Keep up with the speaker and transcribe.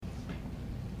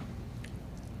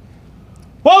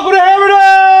Welcome to Hammer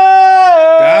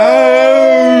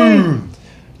Down!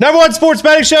 Number one sports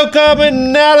betting show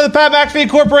coming out of the Pat McAfee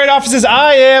Corporate offices.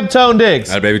 I am Tone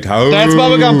Diggs. Hi, baby Tone. That's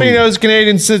Bubba Gumpino's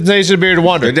Canadian sensation of bearded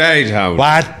wonder. Good day, Tone.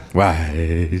 What? What?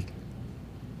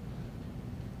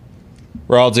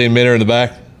 We're all team Minner in the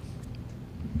back.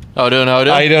 How you doing? How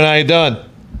you doing?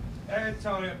 Hey,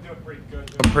 Tony, I'm doing pretty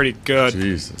good. I'm pretty good.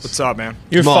 Jesus. What's up, man?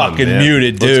 You're Come on, fucking man.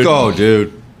 muted, dude. Let's go,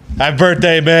 dude. Happy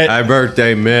birthday, Mitt. Happy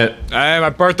birthday, Mitt. Hey, my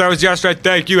birthday was yesterday.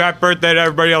 Thank you. Happy birthday to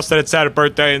everybody else that had had a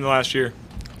birthday in the last year.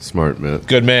 Smart, Mitt.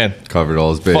 Good man. Covered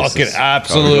all his bases. Fucking Covered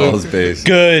all his absolute bases.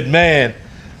 good man.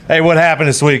 Hey, what happened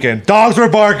this weekend? Dogs were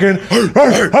barking.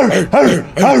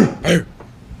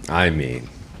 I mean,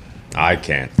 I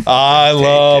can't. I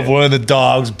love when the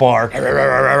dogs bark.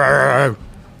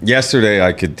 Yesterday,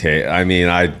 I could take. I mean,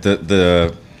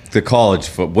 the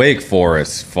college Wake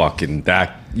Forest fucking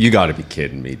that. You got to be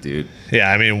kidding me, dude. Yeah,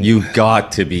 I mean, You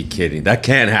got to be kidding. That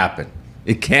can't happen.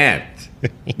 It can't.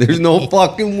 There's no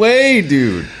fucking way,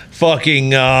 dude. fucking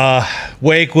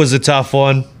Wake was a tough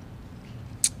one.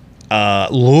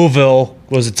 Louisville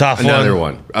was a tough Another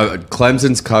one.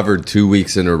 Clemson's covered 2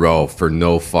 weeks in a row for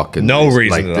no fucking No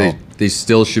reason at all. They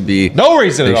still should be. No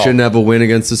reason They at all. shouldn't have a win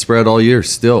against the spread all year.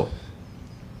 Still.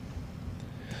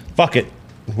 Fuck it.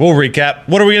 We'll recap.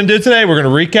 What are we going to do today? We're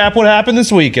going to recap what happened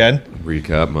this weekend.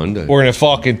 Recap Monday. We're going to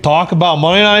fucking talk about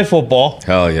Monday Night Football.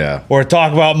 Hell yeah. We're going to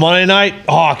talk about Monday Night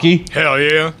Hockey. Hell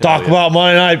yeah. Talk about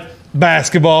Monday Night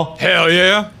Basketball. Hell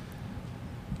yeah.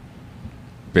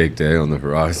 Big day on the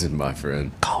horizon, my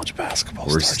friend. College basketball.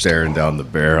 We're staring down the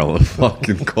barrel of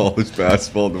fucking college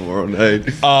basketball tomorrow night.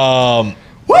 I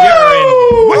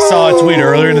saw a tweet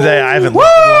earlier today. I haven't looked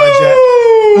at the lines yet.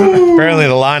 Apparently,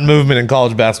 the line movement in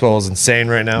college basketball is insane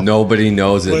right now. Nobody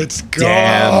knows it. Let's go.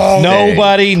 Damn thing.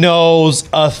 Nobody knows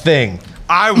a thing.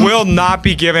 I will not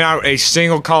be giving out a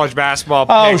single college basketball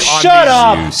pick. Oh, on shut these-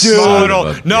 up, You dude. son No,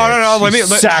 of a no.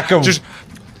 bitch. Sack of just.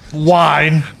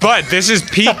 wine. But this is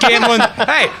peak gambling.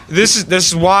 Hey, this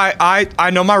is why I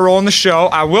know my role in the show.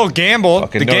 I will gamble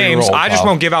Fucking the know your games. role, I just pal.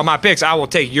 won't give out my picks. I will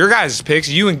take your guys' picks.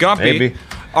 You and Gumpy Maybe.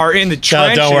 are in the No,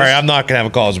 trenches. don't worry. I'm not going to have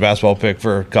a college basketball pick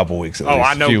for a couple weeks at least.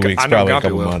 I know- A few weeks, I know probably a Gumpy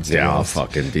couple will. months. to be Yeah, I'll honest.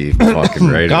 fucking be fucking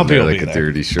right in Gumpy there will like be a there.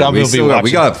 dirty shirt. Gumpy will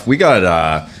be We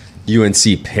got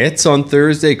UNC Pitts on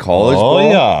Thursday, college Oh, ball.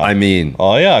 yeah. I mean,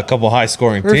 Oh, yeah. A couple high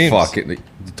scoring we're teams. fucking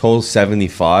total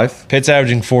 75. Pitt's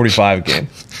averaging 45 a game.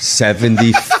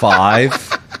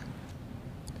 75.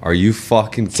 Are you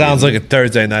fucking kidding Sounds me? like a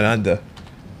Thursday night under.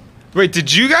 Wait,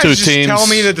 did you guys Two just teams. tell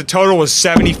me that the total was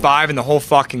 75 in the whole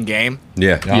fucking game?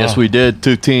 Yeah. Yes, we did.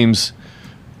 Two teams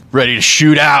ready to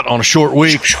shoot out on a short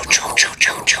week.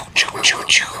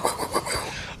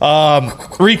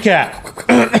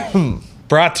 Recap.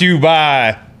 Brought to you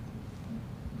by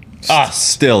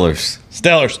us. Stillers.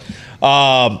 Stellars.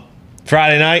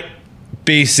 Friday night,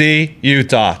 BC,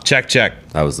 Utah. Check.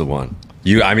 That was the one.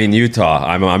 Utah.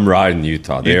 I'm riding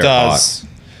Utah. They are Utah's.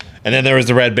 And then there was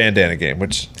the red bandana game,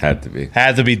 which hot. Had to be.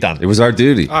 had to be done. It was our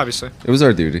duty. Obviously. It was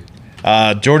our duty.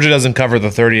 Georgia doesn't cover the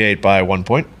 38 by 1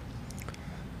 point.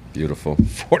 Beautiful.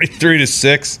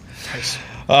 43-6.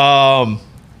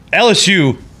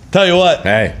 LSU, tell you what.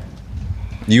 Hey,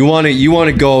 you want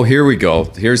to go? Here we go.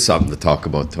 Here's something to talk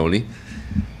about, Tony.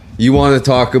 You want to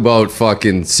talk about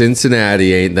fucking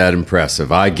Cincinnati? Ain't that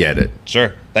impressive? I get it.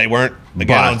 Sure. They weren't again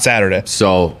But- on Saturday.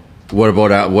 So what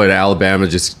about what Alabama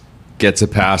just gets a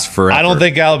pass forever? I don't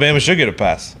think Alabama should get a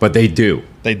pass. but they do.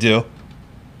 They do.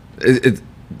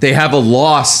 They have a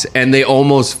loss, and they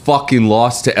almost fucking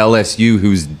lost to LSU,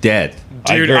 who's dead.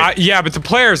 Dude, agree. yeah, but the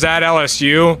players at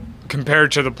LSU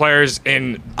compared to the players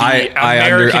in the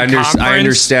American Conference, I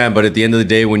understand, but at the end of the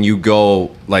day, when you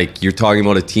go, like, you're talking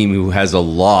about a team who has a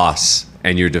loss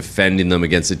and you're defending them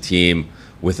against a team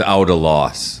without a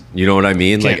loss. You know what I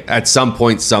mean? Like, at some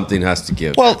point, something has to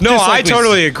give. Well, No, just like I we-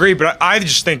 totally agree, but I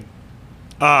just think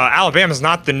Alabama's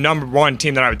not the number one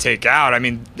team that I would take out. I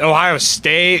mean, Ohio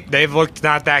State, they've looked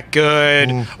not that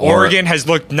good. Oregon has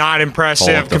looked not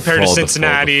impressive compared to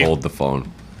Cincinnati. Hold the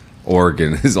phone.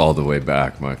 Oregon is all the way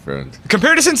back, my friend.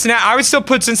 Compared to Cincinnati, I would still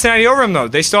put Cincinnati over them, though.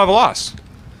 They still have a loss.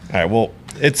 All right, well,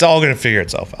 it's all going to figure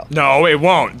itself out. No, it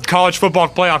won't. College Football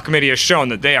Playoff Committee has shown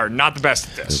that they are not the best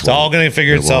at this. It's all going to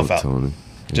figure itself out. Tony.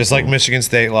 Just like Michigan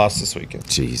State lost this weekend,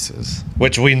 Jesus.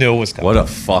 which we knew was coming. What a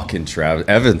fucking Travis.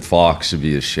 Evan Fox should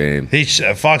be ashamed.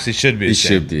 Foxy should be. He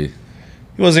ashamed. should be.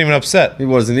 He wasn't even upset. He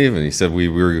wasn't even. He said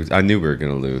I knew we were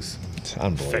going to lose. It's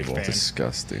unbelievable. Fake fan.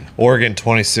 Disgusting. Oregon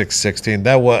 26-16.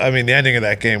 That was. I mean, the ending of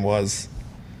that game was.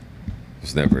 It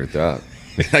was never that.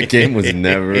 That game was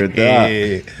never a dot.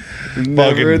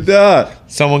 Never a Fucking- dot.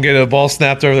 Someone get a ball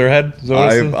snapped over their head? Is that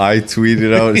what it said? I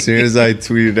tweeted out, as soon as I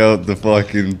tweeted out the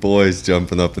fucking boys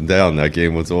jumping up and down, that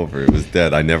game was over. It was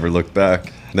dead. I never looked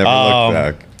back. Never looked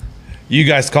back. You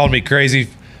guys called me crazy.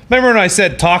 Remember when I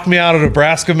said talk me out of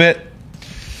Nebraska, Mitt?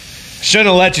 Shouldn't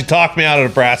have let you talk me out of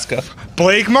Nebraska.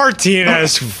 Blake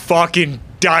Martinez fucking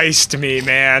diced me,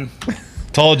 man.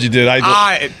 Told you, dude.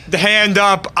 Hand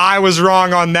up, I was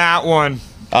wrong on that one.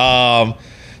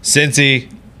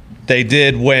 Cincy, they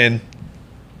did win.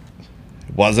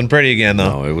 It wasn't pretty again,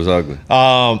 though. No, it was ugly.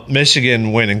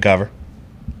 Michigan win and cover.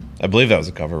 I believe that was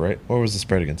a cover, right? What was the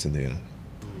spread against Indiana?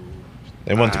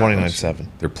 They won 29-7.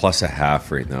 They're plus a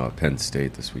half right now at Penn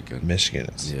State this weekend. Michigan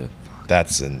is. Yeah.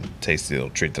 That's a tasty little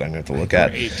treat that I'm going to have to look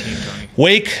at. 18, Tony.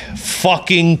 Wake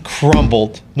fucking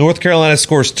crumbled. North Carolina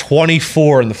scores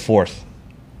 24 in the fourth.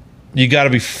 You got to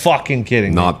be fucking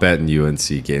kidding me. Not betting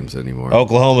UNC games anymore.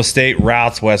 Oklahoma State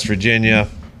routes West Virginia.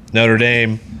 Notre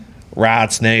Dame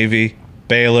routes Navy.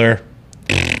 Baylor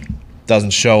doesn't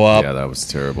show up. Yeah, that was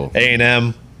terrible.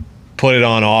 A&M put it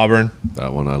on Auburn.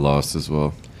 That one I lost as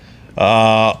well.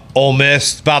 Ole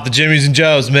Miss about the Jimmies and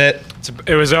Joes, Mitt.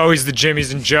 It was always the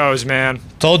Jimmies and Joes, man.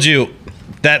 Told you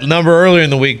that number earlier in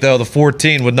the week, though, the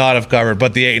 14 would not have covered,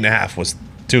 but the 8.5 was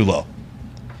too low.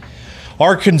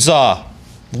 Arkansas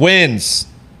wins.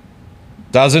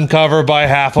 Doesn't cover by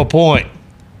half a point.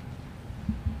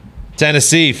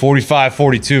 Tennessee,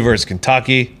 45-42 versus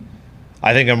Kentucky.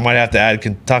 I think I might have to add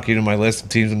Kentucky to my list of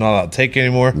teams I'm not allowed to take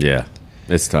anymore. Yeah,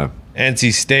 it's time.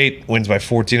 NC State wins by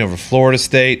 14 over Florida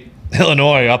State.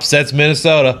 Illinois upsets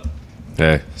Minnesota.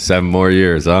 Hey, 7 more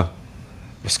years, huh?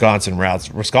 Wisconsin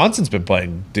routes. Wisconsin's been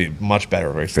playing much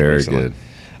better Very recently. good.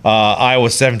 Iowa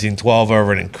 17-12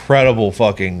 over an incredible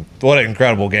what an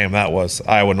incredible game that was.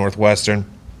 Iowa Northwestern.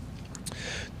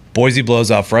 Boise blows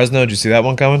out Fresno. Did you see that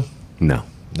one coming? No.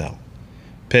 No.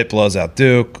 Pitt blows out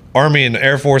Duke. Army and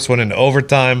Air Force went into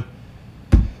overtime.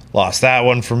 Lost that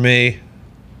one for me.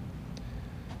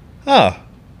 Huh.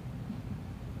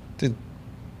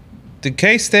 Did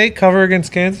K-State cover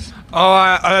against Kansas? Oh,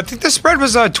 I think the spread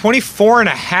was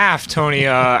 24.5, Tony.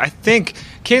 I think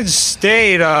Kansas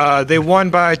State, they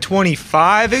won by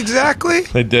 25 exactly.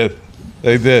 They did.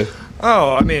 They did.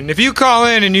 Oh, I mean, if you call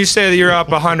in and you say that you're up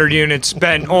 100 units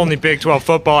betting only Big 12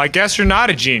 football, I guess you're not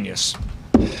a genius.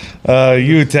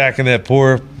 You attacking that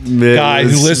poor guy who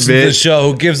listens to the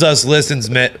show, who gives us listens,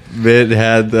 Mitt. Mitt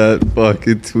had that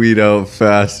fucking tweet out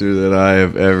faster than I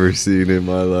have ever seen in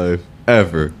my life.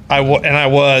 Ever. I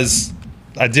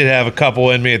did have a couple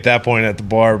in me at that point at the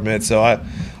bar, Mitt, so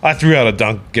I threw out a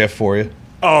dunk gift for you.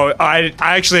 Oh, I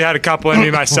actually had a couple in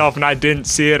me myself, and I didn't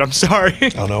see it. I'm sorry.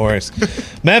 Oh, no worries.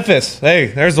 Memphis, hey,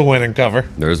 there's the winning cover.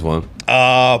 There's one.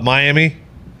 Miami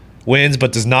wins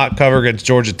but does not cover against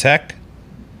Georgia Tech.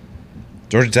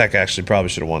 Georgia Tech actually probably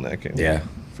should have won that game. Yeah,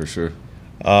 for sure.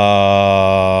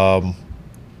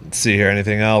 Let's see here.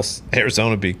 Anything else?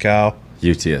 Arizona beat Cal.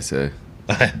 UTSA.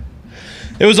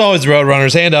 It was always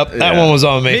Roadrunners. Hand up. That Yeah. one was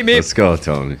on me. Let's go,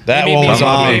 Tony. That Me, one me, was me,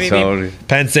 on me, me. me. Tony.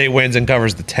 Penn State wins and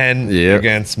covers the 10 Yep.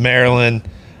 against Maryland.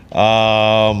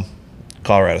 Colorado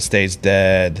State's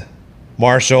dead.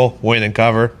 Marshall win and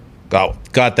cover.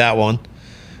 Got that one.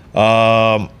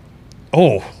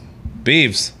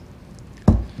 Beavs.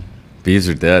 Bees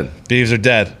are dead. Beavs are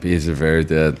dead. Bees are very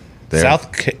dead. There.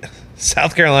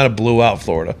 South Carolina blew out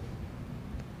Florida.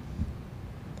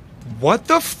 What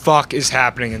the fuck is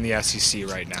happening in the SEC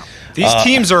right now? These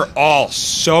teams are all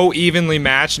so evenly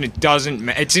matched, and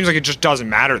it seems like it just doesn't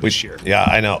matter this year. Yeah,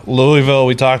 I know. Louisville,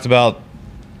 we talked about.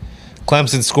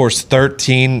 Clemson scores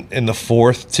 13 in the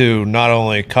fourth to not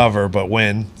only cover but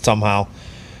win somehow.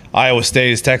 Iowa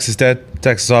State, is Texas dead?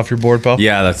 Texas off your board, pal?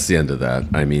 Yeah, that's the end of that.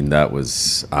 I mean, that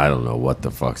was, I don't know what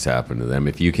the fuck's happened to them.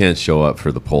 If you can't show up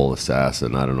for the pole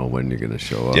assassin, I don't know when you're going to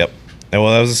show up. Yep. And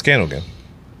well, that was a scandal game.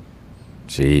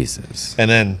 Jesus. And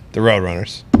then the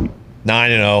Roadrunners,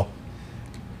 9-0.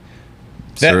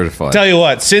 Certified. Tell you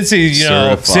what, Cincy,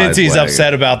 Certified Cincy's wagon.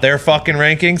 upset about their fucking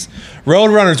rankings.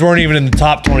 Roadrunners weren't even in the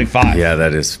top 25. Yeah,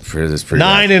 that is pretty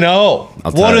 9-0. I'll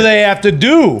What tell do you. they have to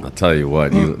do? I'll tell you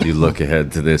what, you look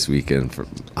ahead to this weekend.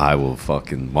 I will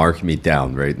fucking mark me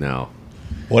down right now.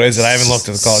 What is it? I haven't looked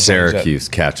at the college rankings yet. Syracuse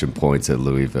catching points at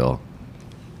Louisville.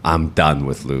 I'm done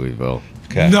with Louisville.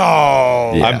 Okay.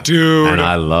 No, Yeah. dude. And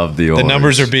I love the orange. The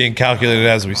numbers are being calculated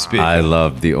as we speak. I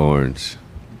love the orange.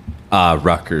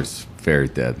 Rutgers, very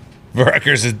dead.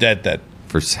 Rutgers is dead.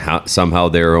 Somehow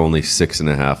they're only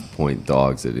 6.5 point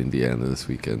dogs at Indiana this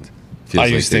weekend. Feels I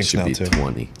like use they stinks should now, be too.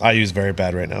 20. I use very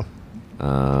bad right now.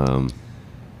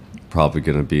 Probably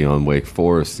going to be on Wake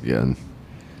Forest again.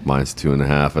 Minus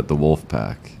 2.5 at the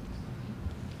Wolfpack.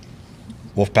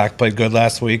 Wolfpack played good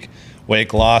last week.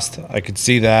 Wake lost. I could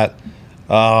see that.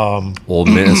 Ole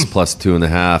Miss plus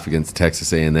 2.5 against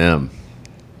Texas A&M.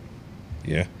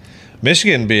 Yeah.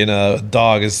 Michigan being a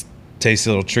dog is a tasty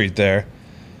little treat there.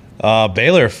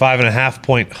 Baylor,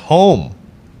 5.5-point home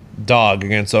dog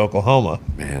against Oklahoma.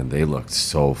 Man, they looked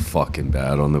so fucking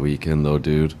bad on the weekend, though,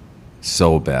 dude.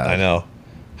 So bad. I know.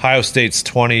 Ohio State's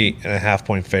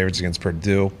 20.5-point favorites against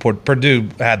Purdue. Purdue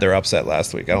had their upset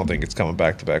last week. I don't think it's coming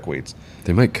back-to-back weeks.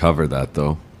 They might cover that,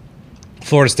 though.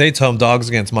 Florida State's home dogs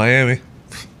against Miami.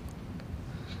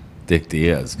 Dick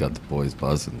Diaz got the boys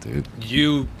buzzing, dude.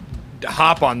 You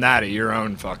hop on that at your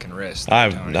own fucking risk.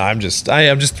 Tony. I'm just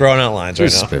throwing out lines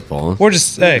Just right now. spitballing. We're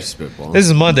just hey, Just spitballing. this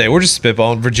is Monday. We're just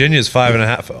spitballing. Virginia's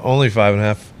 5.5, only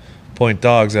 5.5-point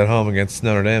dogs at home against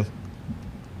Notre Dame.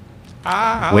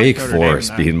 I Wake like Notre Dame Forest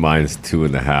in that. being minus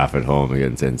 2.5 at home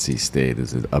against NC State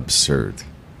is absurd.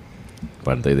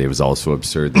 But they was also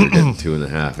absurd. They're getting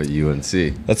 2.5 at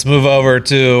UNC. Let's move over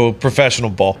to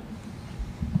professional ball.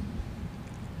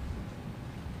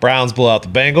 Browns blow out the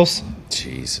Bengals.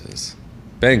 Jesus.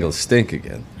 Bengals stink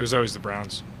again. It was always the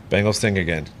Browns. Bengals stink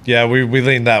again. Yeah, we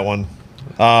leaned that one.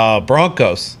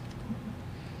 Broncos.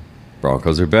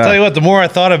 Broncos are Tell you back. what, the more I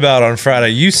thought about it on Friday,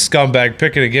 you scumbag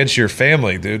picking against your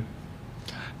family, dude.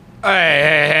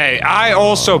 Hey. I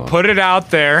also put it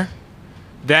out there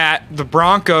that the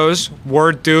Broncos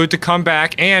were due to come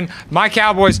back, and my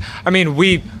Cowboys. I mean,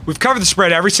 we've covered the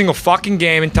spread every single fucking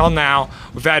game until now.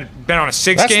 We've been on a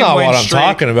 6-game That's not win what I'm streak.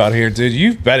 talking about here, dude.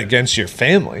 You've bet against your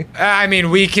family. I mean,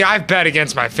 I've bet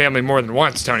against my family more than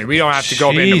once, Tony. We don't have to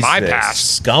go into my Jesus,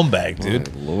 past. Scumbag,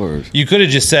 dude. My Lord. You could have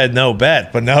just said no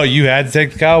bet, but no, you had to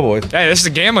take the Cowboys. Hey, this is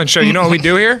a gambling show. You know what we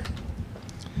do here?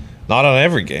 Not on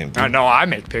every game, dude. I know I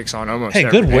make picks on almost. Hey,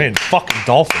 every good game. win. Fucking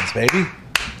Dolphins, baby.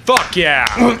 Fuck yeah.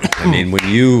 I mean,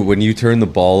 when you turn the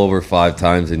ball over 5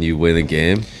 times and you win a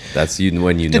game, that's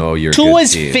when you know you're a good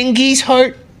team. fingies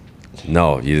hurt?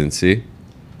 No, you didn't see?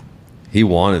 He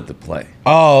wanted to play.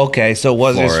 Oh, okay. So it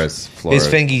was Flores. his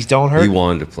fingies don't hurt? He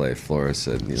wanted to play. Flores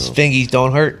said, His fingies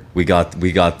don't hurt? we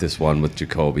got this one with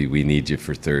Jacoby. We need you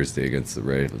for Thursday against the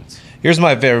Ravens. Here's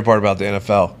my favorite part about the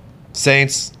NFL.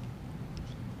 Saints,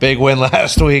 big win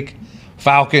last week.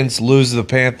 Falcons lose to the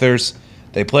Panthers.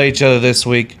 They play each other this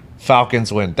week.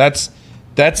 Falcons win. That's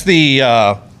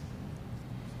the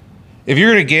if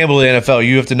you're going to gamble in the NFL,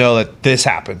 you have to know that this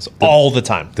happens all the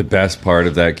time. The best part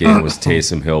of that game was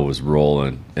Taysom Hill was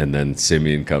rolling, and then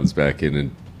Simeon comes back in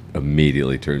and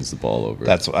immediately turns the ball over.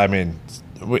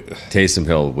 Taysom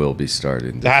Hill will be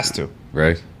starting. It has to.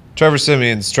 Right? Trevor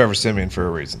Simeon's Trevor Simeon for a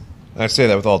reason. And I say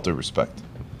that with all due respect.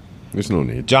 There's no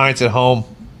need. Giants at home.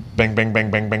 Bang, bang, bang,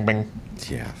 bang, bang, bang.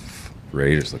 Yeah.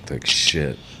 Raiders looked like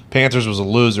shit. Panthers was a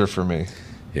loser for me.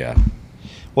 Yeah.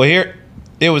 Well, here,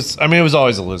 it was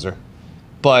always a loser.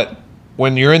 But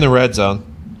when you're in the red zone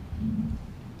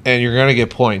and you're going to get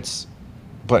points,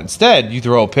 but instead you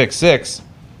throw a pick six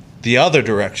the other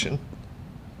direction,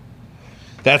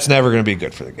 that's never going to be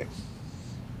good for the game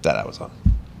that I was on.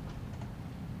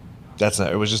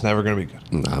 It was just never going to be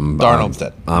good. Darnold's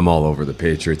dead. I'm all over the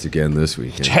Patriots again this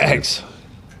weekend. Jags.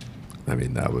 I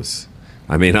mean, that was.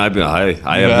 I mean, I've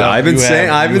been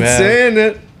saying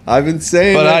it. I've been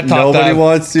saying But it. I thought Nobody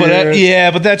wants to. But hear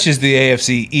it. but that's just the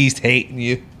AFC East hating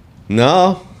you.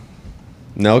 No,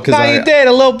 because You did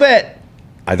a little bit.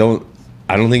 I don't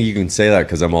think you can say that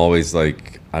because I'm always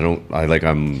like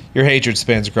I'm, Your hatred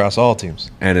spans across all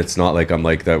teams. and it's not like I'm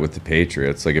like that with the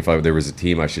Patriots. Like if there was a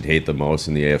team I should hate the most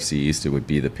in the AFC East, it would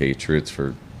be the Patriots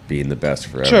for being the best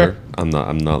forever. Sure. I'm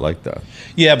not like that.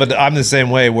 Yeah, but I'm the same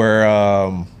way where,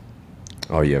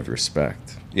 Oh, you have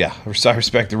respect. yeah, I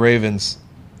respect the Ravens.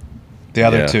 The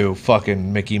other Yeah. two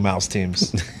fucking Mickey Mouse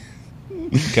teams.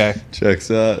 Okay. Checks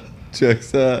that.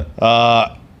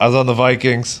 I was on the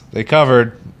Vikings. They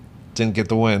covered. Didn't get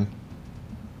the win.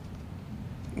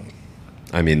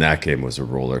 I mean, that game was a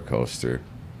roller coaster.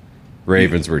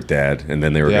 Ravens were dead, and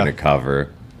then they were Yeah. going to cover.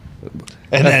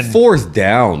 And That then 4th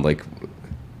down, like,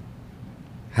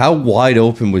 how wide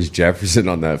open was Jefferson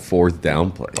on that 4th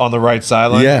down play? on the right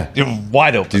sideline. Yeah.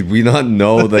 Wide open. Did we not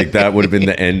know like that would have been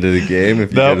the end of the game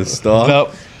if he Nope. could have stopped?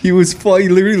 Nope. He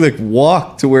literally like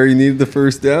walked to where he needed the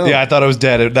first down. Yeah, I thought it was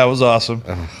dead. That was awesome.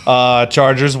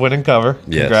 Chargers win and cover.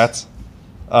 Yes.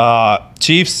 Congrats.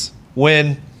 Chiefs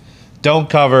win. Don't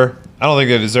cover. I don't think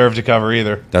they deserve to cover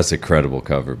either. That's a credible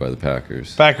cover by the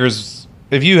Packers. Packers,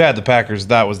 if you had the Packers,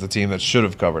 that was the team that should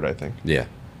have covered, I think. Yeah.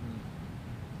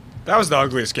 That was the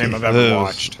ugliest game I've ever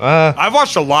watched. I'll I've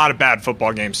watched a lot of bad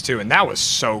football games too, and that was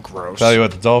so gross. tell you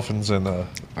what, the Dolphins and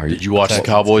Are Did you watch the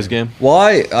Cowboys game?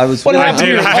 Why? I was. What I happened?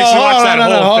 did. I Oh, actually watched hold that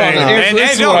on, whole hold on, thing. hold on. And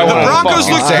This is no, what I the wanna Broncos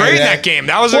fucking looked say. great in that game.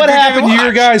 That was a What good happened to game your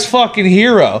watch. guy's fucking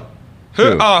hero, Who?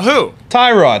 Who?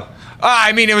 Tyrod?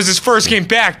 I mean, it was his first game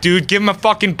back, dude. Give him a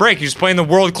fucking break. He was playing the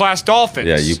world-class Dolphins.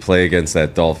 Yeah, you play against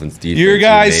that Dolphins defense. Your you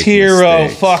guy's make hero,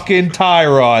 mistakes. fucking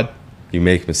Tyrod. You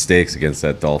make mistakes against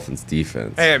that Dolphins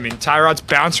defense. Hey, I mean, Tyrod's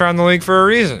bounced around the league for a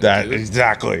reason. That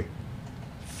exactly.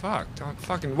 Fuck, don't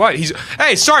fucking what? He's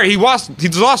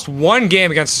lost one game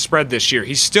against the spread this year.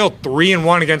 He's still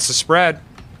 3-1 against the spread.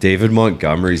 David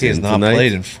Montgomery's He has in not tonight.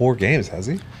 played in 4 games, has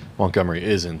he? Montgomery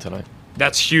is in tonight.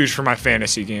 That's huge for my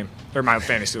fantasy game or my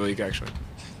fantasy league actually.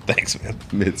 Thanks, man.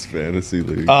 Mitt's fantasy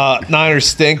league. Niners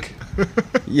stink.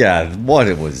 yeah, what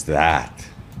was that?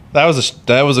 That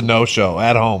was a no-show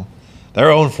at home. They're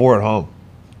 0-4 at home.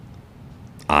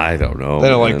 I don't know. They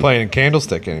don't man. like playing in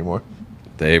Candlestick anymore.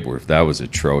 That was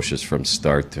atrocious from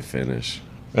start to finish.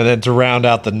 And then to round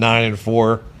out the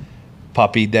 9-4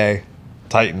 puppy day,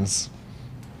 Titans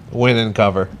win and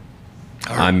cover.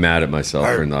 I'm mad at myself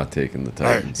for not taking the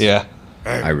Titans. Yeah.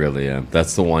 I really am.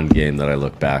 That's the one game that I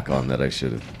look back on that I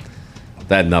should have.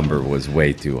 That number was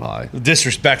way too high.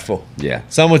 Disrespectful. Yeah.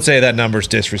 Some would say that number's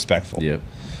disrespectful. Yep.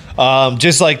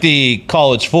 Just like the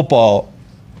college football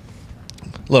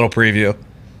little preview.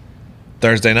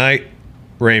 Thursday night,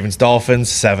 Ravens Dolphins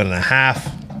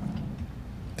 7.5.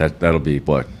 That'll be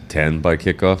what, 10 by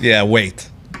kickoff? Yeah, wait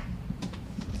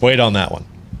on that one.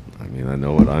 I mean, I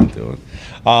know what I'm doing.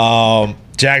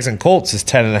 Jags and Colts is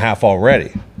 10.5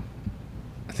 already.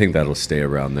 I think that'll stay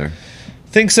around there.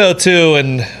 Think so too.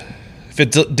 And if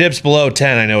it dips below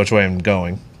 10, I know which way I'm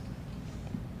going.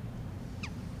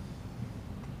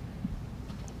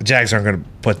 The Jags aren't going to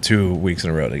put 2 weeks in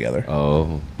a row together.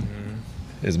 Oh,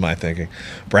 Is my thinking.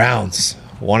 Browns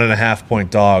 1.5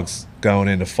 point dogs going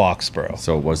into Foxborough.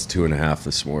 so it was 2.5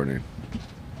 this morning.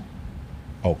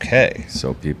 Okay,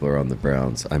 So people are on the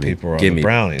Browns. I mean, People are on give the me,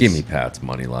 Brownies. Give me Pat's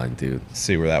money line, dude.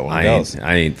 see where that one I goes.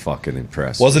 ain't fucking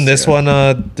impressed. Wasn't with this that.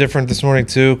 one different this morning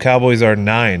too? Cowboys are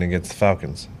 9 against the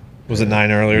Falcons. Was it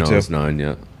 9 earlier No, too? it's 9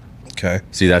 yet. Okay.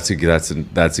 See, that's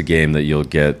a game that you'll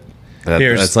get.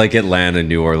 That's like Atlanta,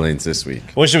 New Orleans this week.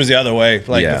 Wish it was the other way.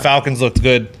 Like Yeah. the Falcons looked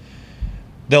good.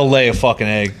 They'll lay a fucking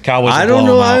egg. Cowboys. I will don't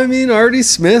blow know. them out. I mean, Artie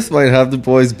Smith might have the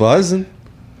boys buzzing.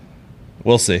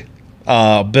 We'll see.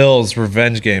 Bills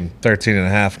revenge game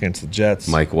 13.5 against the Jets.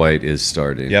 Mike White is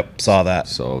starting. Yep, saw that.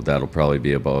 So that'll probably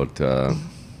be about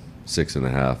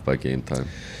 6.5 by game time.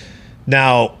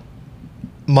 Now,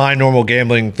 my normal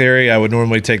gambling theory, I would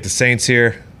normally take the Saints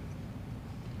here.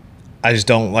 I just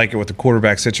don't like it with the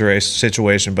quarterback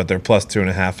situation, but they're plus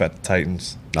 2.5 at the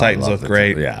Titans. Titans I look love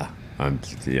great. Yeah.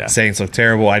 Yeah. Saints look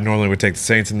terrible. I normally would take the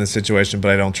Saints in this situation, but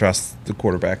I don't trust the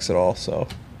quarterbacks at all. So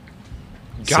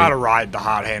Gotta ride the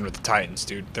hot hand with the Titans,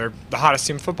 dude. They're the hottest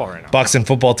team in football right now. Bucks and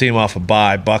football team off a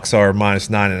bye. Bucks are minus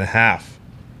 9.5.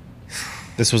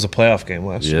 This was a playoff game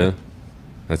last Yeah. year.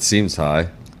 That seems high.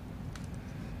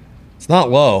 It's not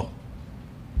low.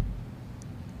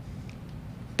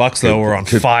 Bucks though were on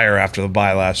Good- fire after the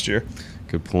bye last year.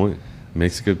 Good point.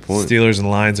 Makes a good point. Steelers and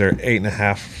Lions are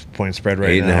 8.5 point spread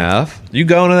right now. 8.5? You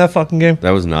going to that fucking game?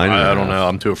 That was 9. I don't know.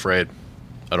 I'm too afraid.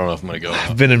 I don't know if I'm going to go.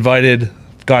 I've been invited.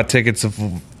 Got tickets if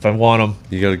I want them.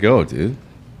 You got to go, dude.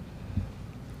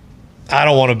 I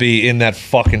don't want to be in that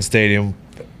fucking stadium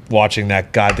watching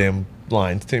that goddamn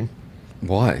Lions team.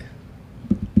 Why?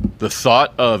 The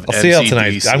thought of I'll see how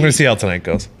tonight. NCDC I'm going to see how tonight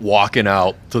goes. walking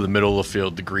out to the middle of the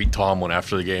field to greet Tomlin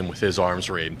after the game with his arms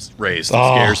raised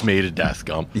Oh. scares me to death,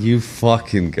 Gump. You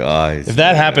fucking guys. If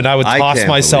that happened, I would toss can't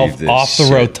myself believe this off the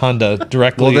shit. rotunda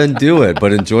directly, Well, then do it,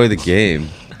 but enjoy the game.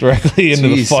 directly into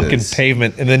Jesus. the fucking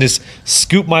pavement, and then just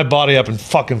scoop my body up and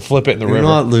fucking flip it in the You're river.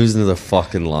 not losing to the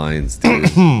fucking Lions,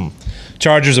 dude.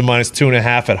 Chargers are minus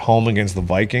 2.5 at home against the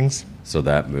Vikings. So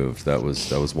that moved. That was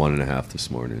 1.5 this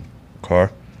morning.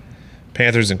 Car.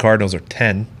 Panthers and Cardinals are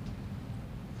 10.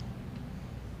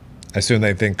 I assume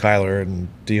they think Kyler and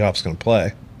D-Hop's going to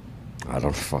play. I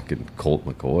don't fucking Colt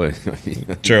McCoy.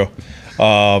 True.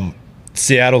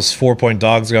 Seattle's 4-point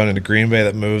dogs going into Green Bay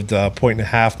that moved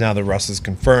 1.5. Now that Russ is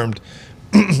confirmed.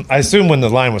 I assume when the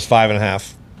line was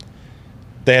 5.5,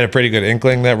 they had a pretty good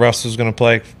inkling that Russ was going to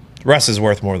play. Russ is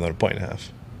worth more than 1.5.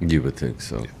 You would think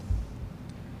so.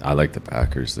 I like the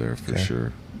Packers there for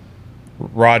sure.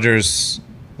 Rodgers,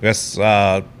 I guess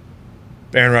Aaron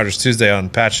Rodgers Tuesday on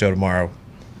Pat's show tomorrow.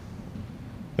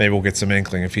 Maybe we'll get some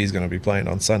inkling if he's going to be playing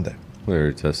on Sunday.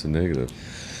 They're tested negative.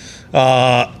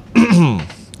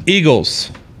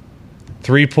 Eagles,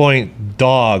 3-point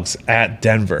dogs at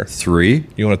Denver. 3?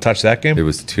 You want to touch that game? It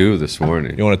was 2 this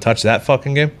morning. You want to touch that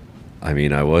fucking game? I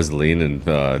mean, I was leaning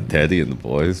Teddy and the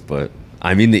boys, but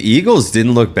I mean, the Eagles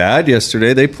didn't look bad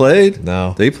yesterday. They played.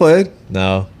 No. They played.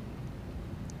 No.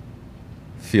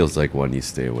 Feels like one you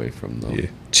stay away from, though. Yeah.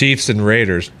 Chiefs and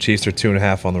Raiders. Chiefs are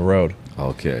 2.5 on the road.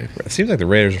 Okay. It seems like the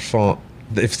Raiders are falling.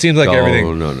 It seems like No,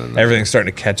 everything. no. Everything's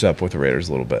starting to catch up with the Raiders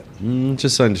a little bit.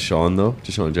 Just signed Deshaun, though.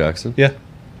 Deshaun Jackson. Yeah.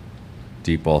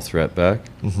 Deep ball threat back.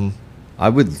 Mm-hmm.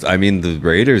 I mean, the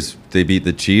Raiders, they beat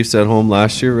the Chiefs at home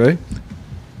last year, right?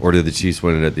 Or did the Chiefs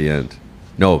win it at the end?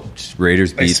 No,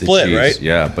 Raiders beat split, the Chiefs. right?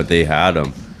 Yeah, but they had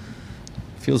them.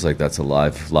 Feels like that's a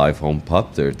live home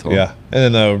pup there, Tom. Yeah. And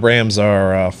then the Rams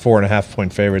are 4.5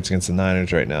 point favorites against the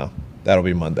Niners right now. That'll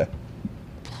be Monday.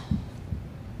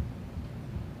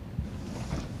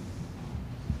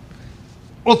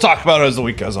 We'll talk about it as the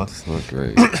week goes on. It's not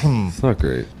great. It's not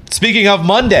great. Speaking of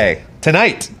Monday,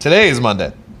 today is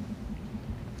Monday.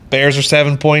 Bears are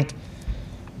 7-point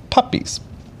puppies.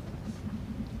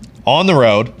 On the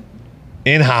road,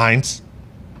 in Heinz,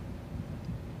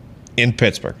 in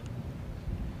Pittsburgh.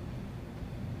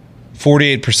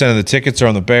 48% of the tickets are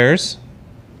on the Bears.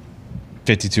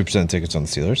 52% of the tickets on the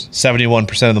Steelers.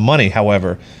 71% of the money,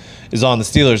 however, is on the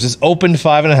Steelers. It's opened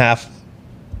 5.5.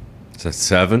 Is that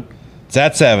 7? It's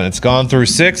at 7. It's gone through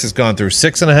 6. It's gone through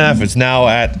 6.5. It's now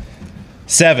at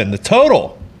 7. The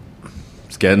total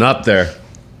It's getting up there. is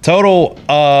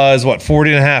what,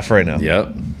 40.5 right now.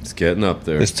 Yep. It's getting up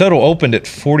there. This total opened at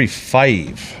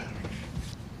 45.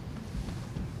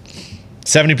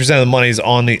 70% of the money is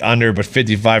on the under, but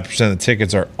 55% of the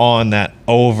tickets are on that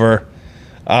over.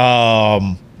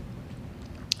 How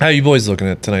are you boys looking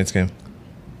at tonight's game?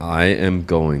 I am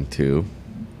going to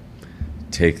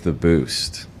take the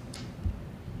boost.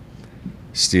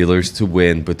 Steelers to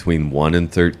win between 1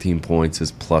 and 13 points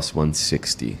is plus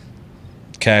 160.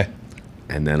 Okay.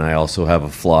 And then I also have a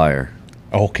flyer.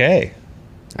 Okay.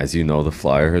 As you know, the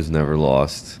flyer has never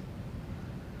lost.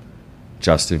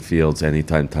 Justin Fields,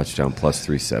 anytime touchdown, plus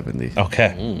 370.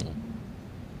 Okay.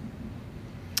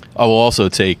 I will also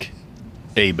take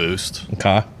a boost,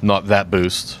 Okay. not that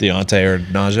boost. Deontay or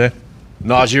Najee?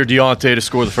 Najee or Deontay to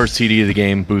score the first TD of the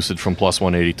game, boosted from plus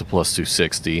 180 to plus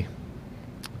 260.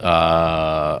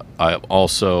 I am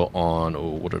also on. Oh,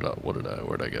 where did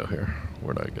I go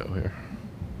here?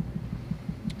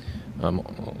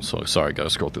 So sorry, gotta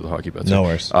scroll through the hockey bets. No here.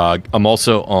 worries. I'm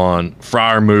also on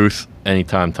Freiermuth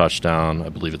anytime touchdown. I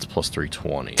believe it's plus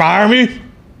 320. Fire me.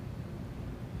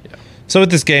 Yeah. So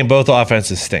with this game, both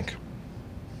offenses stink.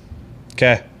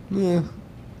 Okay.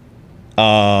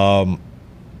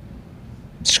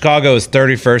 Chicago is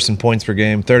 31st in points per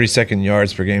game, 32nd in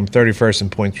yards per game, 31st in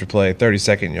points per play,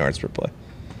 32nd in yards per play.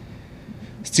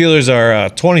 Steelers are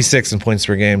 26th in points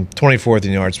per game, 24th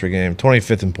in yards per game,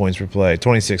 25th in points per play,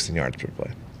 26th in yards per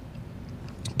play.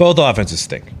 Both offenses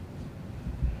stink.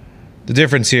 The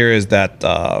difference here is that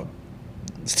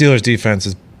Steelers' defense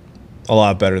is a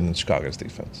lot better than Chicago's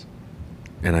defense.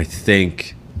 And I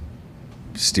think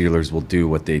Steelers will do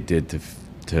what they did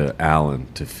to Allen,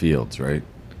 to Fields, right?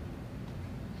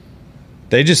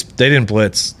 They didn't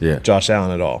blitz Yeah. Josh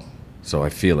Allen at all. So I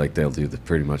feel like they'll do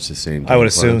pretty much the same. I would game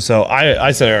assume plan. so.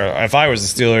 I said if I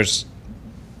was the Steelers,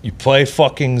 you play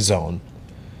fucking zone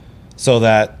so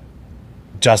that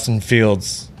Justin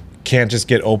Fields can't just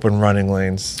get open running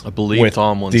lanes. I believe with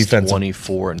Tomlin's defensive-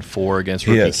 24-4 against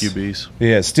He rookie is. QBs.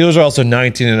 Yeah, Steelers are also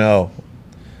 19-0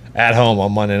 at home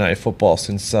on Monday Night Football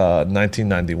since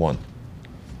 1991.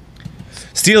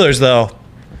 Steelers, though,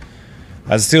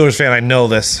 as a Steelers fan, I know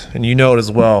this, and you know it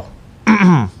as well.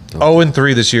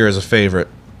 0-3 this year is a favorite.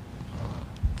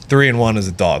 3-1 is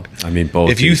a dog. I mean, both.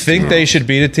 If you these think teams- they should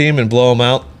beat a team and blow them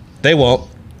out, they won't.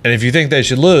 And if you think they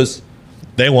should lose,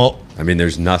 they won't. I mean,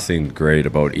 there's nothing great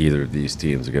about either of these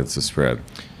teams against the spread.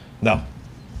 No.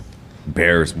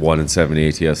 Bears 1-7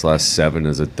 ATS last 7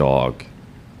 as a dog.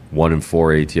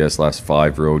 1-4 ATS last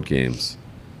 5 road games.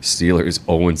 Steelers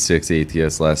 0-6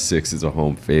 ATS last 6 is a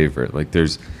home favorite. Like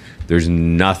there's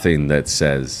nothing that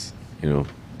says,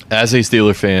 As a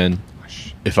Steeler fan,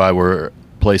 if I were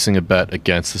placing a bet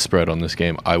against the spread on this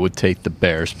game, I would take the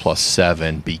Bears plus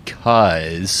 7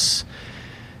 because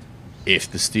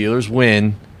if the Steelers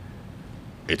win,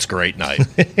 it's a great night.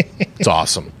 It's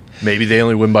awesome. Maybe they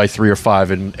only win by 3 or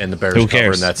 5 and the Bears Who cover,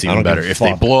 cares? and that's I even don't give better. a If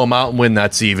they fuck. blow them out and win,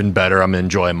 that's even better. I'm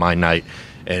enjoying my night.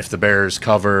 And if the Bears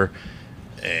cover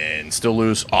and still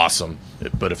lose, awesome.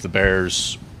 But if the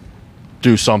Bears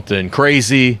do something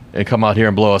crazy and come out here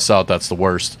and blow us out, that's the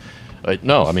worst.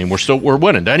 No, I mean we're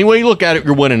winning. Any way you look at it,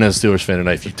 you're winning as a Steelers fan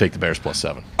tonight if you take the Bears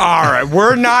 +7. All right,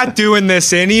 we're not doing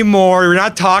this anymore. You're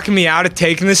not talking me out of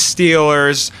taking the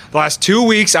Steelers. The last 2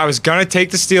 weeks, I was gonna take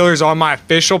the Steelers on my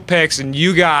official picks, and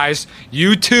you guys,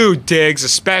 you too, Diggs,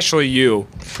 especially you,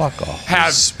 Fuck off. have.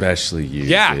 Especially you.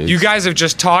 Yeah, Diggs. you guys have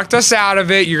just talked us out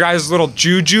of it. Your guys' little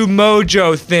Juju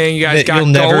Mojo thing you guys got You'll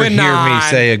never going hear on. me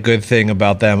say a good thing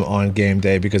about them on game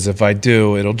day because if I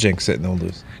do, it'll jinx it and they'll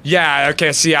lose. Yeah,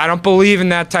 okay, see, I don't believe in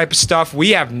that type of stuff.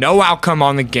 We have no outcome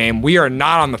on the game. We are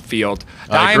not on the field.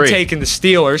 I am agree. taking the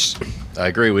Steelers. I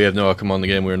agree. We have no outcome on the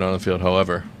game. We are not on the field.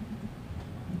 However,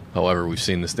 we've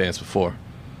seen this dance before.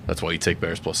 That's why you take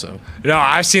Bears +7. No,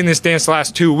 I've seen this dance the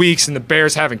last 2 weeks, and the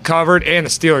Bears haven't covered, and the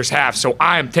Steelers have. So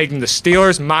I am taking the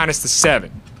Steelers minus the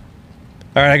 7.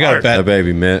 All right, I got a Alright. That bet.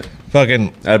 baby mitt.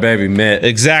 Fucking That baby mitt.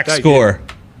 exact Thank score.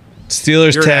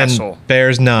 Steelers You're an 10, asshole.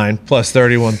 Bears 9, plus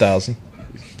 31,000.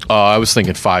 I was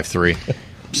thinking 5-3.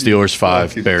 Steelers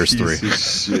 5, Bears 3.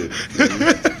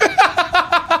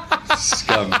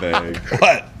 Scumbag.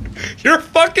 What? You're a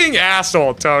fucking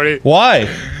asshole, Tony. Why?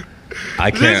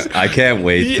 I can't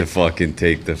wait to fucking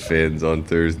take the Fins on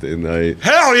Thursday night.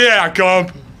 Hell yeah,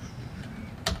 Gump.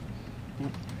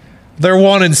 They're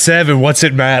 1-7. What's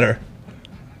it matter?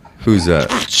 Who's that?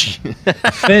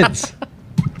 Fins.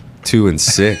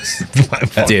 2-6.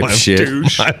 Dipshit.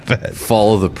 Douche. My bad.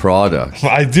 Follow the product.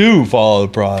 I do follow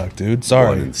the product, dude.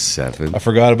 Sorry. 1-7. I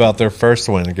forgot about their first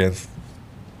win against.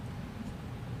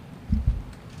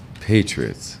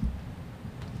 Patriots.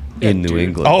 In New dude.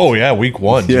 England. Oh, yeah, week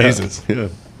 1. Yeah. Jesus. Yeah.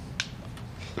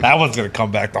 That one's going to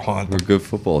come back to haunt We're a them. good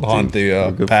football team. On the, We're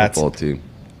a good Pats. football team.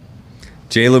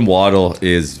 Jalen Waddle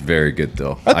is very good,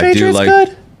 though. Are I do Patriots like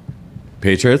good?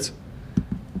 Patriots.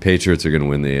 Patriots are going to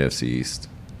win the AFC East.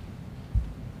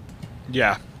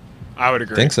 Yeah, I would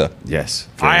agree. Think so. Yes.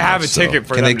 I very have a much so. ticket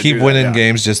for Can them they to keep do that, winning yeah.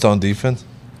 games just on defense?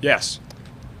 Yes.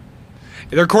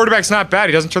 Their quarterback's not bad.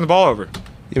 He doesn't turn the ball over. Yeah,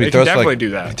 They he can throws for definitely like, do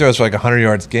He that. throws for like 100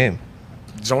 yards a game.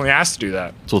 He's only asked to do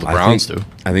that. That's what the Browns do.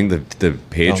 I think the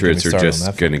Patriots me are started on just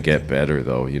that going to fucking get team. better,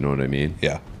 though. You know what I mean?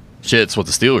 Yeah. Shit, it's what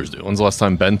the Steelers do. When's the last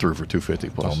time Ben threw for 250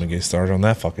 plus? Don't me get started on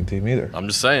that fucking team either. I'm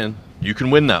just saying, you can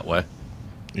win that way.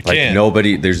 You Like can't.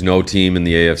 nobody, there's no team in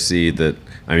the AFC that.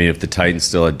 I mean, if the Titans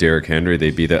still had Derrick Henry,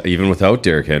 they'd be that. Even without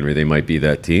Derrick Henry, they might be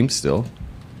that team still.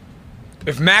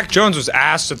 If Mac Jones was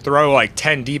asked to throw like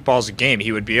 10 deep balls a game,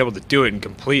 he would be able to do it and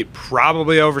complete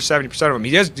probably over 70% of them.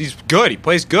 He's good. He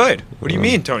plays good. What do you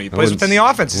mean, Tony? He I plays wouldn't within the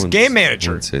offense. He's a wouldn't- game I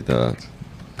manager. wouldn't say that.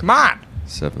 Come on.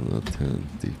 7 out of 10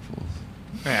 deep balls.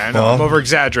 Man, I know Well- I'm over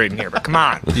exaggerating here, but come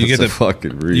on. You get That's the a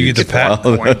fucking read. you get the Pat-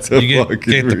 Wow, that's a you fucking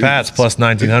get the read. Pats plus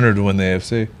 1900 to win the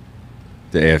AFC.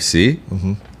 The AFC?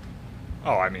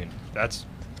 Oh, I mean,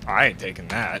 I ain't taking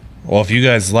that. Well, if you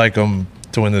guys like them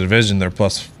to win the division, they're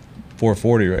plus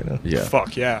 440 right now. Yeah.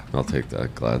 Fuck yeah. I'll take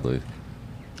that gladly.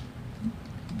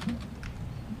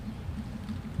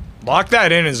 Lock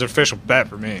that in as an official bet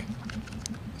for me.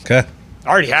 Okay.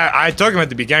 I took him at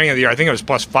the beginning of the year. I think it was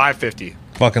plus 550.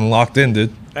 Fucking locked in,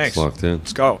 dude. Thanks. It's locked in.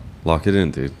 Let's go. Lock it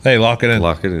in, dude. Hey, lock it in.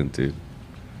 Lock it in, dude.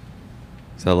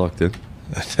 Is that locked in?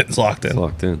 It's locked It's in.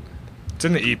 locked in. It's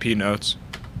in the EP notes.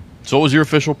 So what was your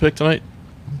official pick tonight?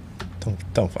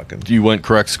 Don't fucking. You went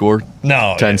correct score?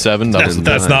 No. 10-7? That's, 10-9.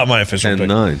 that's not my official pick.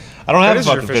 10-9. I don't have That a is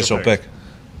your fucking official official pick. pick.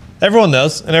 Everyone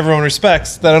knows, and everyone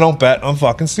respects that I don't bet on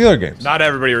fucking Steeler games. Not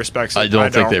everybody respects it. I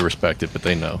don't think they respect it, but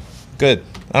they know. Good.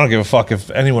 I don't give a fuck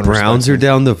if anyone Browns are respects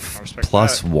down to respect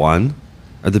plus that. 1.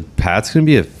 Are the Pats going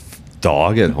to be a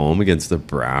dog at home against the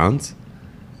Browns? it.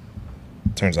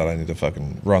 Turns out I need to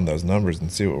fucking run those numbers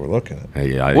and see what we're looking at.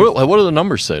 Hey, What do the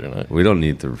numbers say tonight? we don't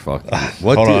need to fucking.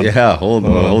 What hold do? on. Yeah, hold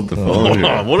on. on. Hold the phone. Hold here.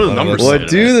 on, what do the numbers say What tonight?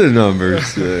 do the numbers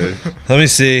say? Let me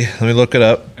see. Let me look it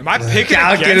up. Am I picking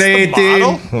against the Calculating.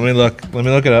 model? Let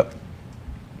me look it up.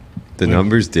 The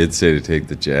numbers did say to take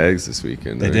the Jags this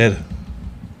weekend. They right? did.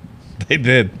 They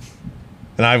did.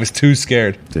 And I was too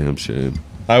scared. Damn shame.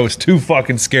 I was too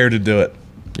fucking scared to do it.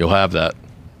 You'll have that.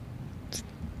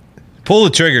 Pull the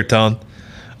trigger, Tom.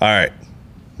 All right.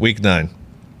 Week 9.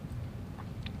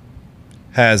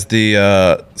 Has the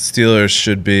Steelers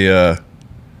should be I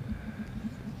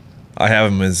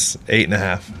have them as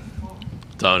 8.5.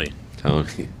 Tony,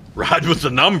 Tony. ride with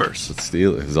the numbers. The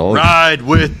Steelers. It's always, Ride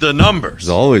with the numbers. it's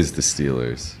always the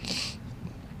Steelers.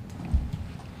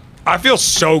 I feel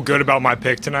so good about my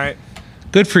pick tonight.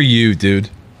 Good for you, dude.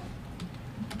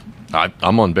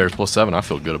 I'm on Bears plus 7. I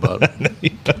feel good about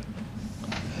it.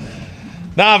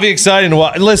 Nah, it'll be exciting to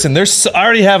watch. Listen, I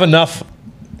already have enough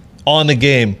on the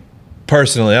game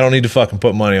personally. I don't need to fucking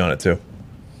put money on it too.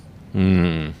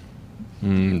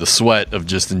 The sweat of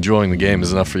just enjoying the game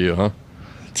is enough for you, huh?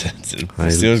 The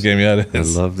Steelers game, yeah, it I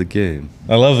is. love the game.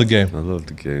 I love the game. I love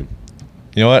the game.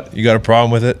 You know what? You got a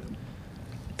problem with it?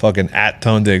 Fucking at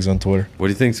Tone Diggs on Twitter. What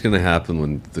do you think's going to happen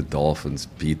when the Dolphins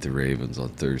beat the Ravens on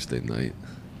Thursday night?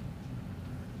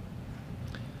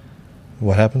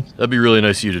 What happened? That'd be really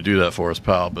nice of you to do that for us,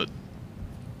 pal, but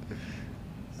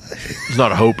there's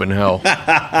not a hope in hell.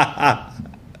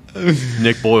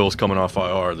 Nick Boyle's coming off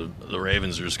IR. The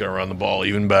Ravens are just going to run the ball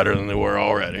even better than they were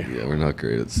already. Yeah, we're not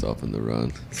great at stopping the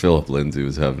run. Philip Lindsay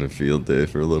was having a field day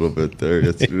for a little bit there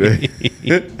yesterday.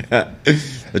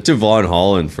 Javon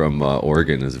Holland from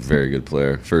Oregon is a very good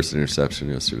player. First interception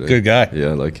yesterday. Good guy. Yeah,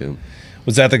 I like him.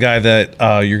 Was that the guy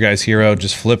that your guy's hero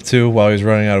just flipped to while he was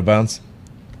running out of bounds?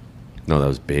 No, that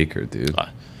was Baker, dude.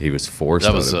 He was forced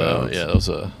That was out of bounds. yeah,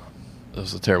 that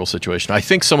was a terrible situation. I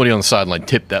think somebody on the sideline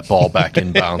tipped that ball back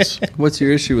in bounds. What's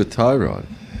your issue with Tyron?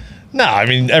 No, I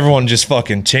mean, everyone just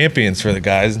fucking champions for the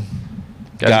guys.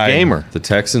 Guy's a gamer. The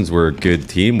Texans were a good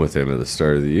team with him at the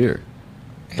start of the year.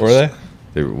 Were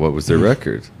they? What was their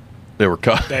record? They were,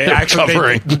 They they were actually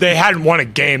covering. they hadn't won a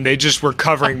game. They just were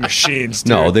covering machines.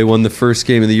 Dude. No, they won the first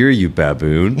game of the year, you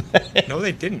baboon. No,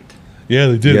 they didn't. Yeah,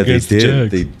 they did. Yeah, they against the did.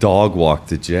 Jags. They dog walked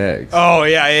the Jags. Oh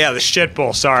yeah, the shit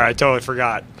bowl. Sorry, I totally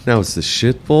forgot. Now it's the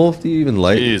shit bowl. Do you even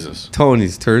like Jesus.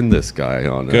 Tony's turned this guy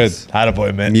on Good. us.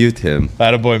 Attaboy, Mitt. Mute him.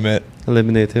 Attaboy, Mitt.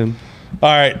 Eliminate him. All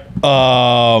right.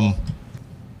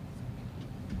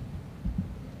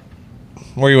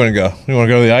 Where you want to go? You want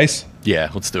to go to the ice? Yeah,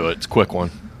 let's do it. It's a quick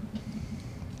one.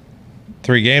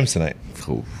 3 games tonight.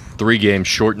 Oof. 3 games,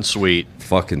 short and sweet.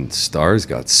 Fucking Stars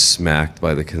got smacked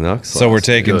by the Canucks. So we're last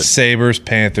night. taking Good. Sabres,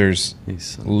 Panthers, You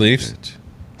son of a Leafs. bitch.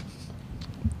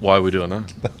 Why are we doing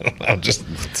that? I'm just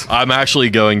I'm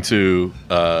actually going to,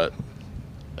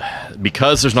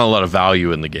 because there's not a lot of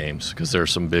value in the games, because there are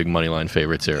some big money line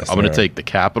favorites here. I'm going to right. take the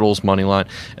Capitals money line,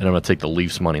 and I'm going to take the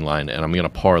Leafs money line, and I'm going to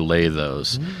parlay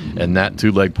those. And that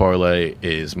 2-leg parlay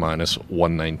is minus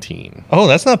 119. Oh,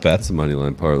 that's not bad. That's a money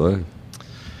line parlay.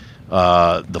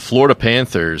 The Florida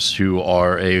Panthers, who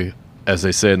are as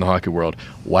they say in the hockey world,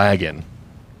 wagon,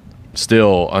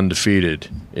 still undefeated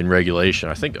in regulation.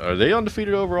 I think, are they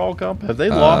undefeated overall, Comp? Have they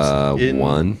lost in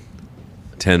 1.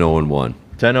 10-0-1.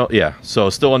 10-0, yeah. So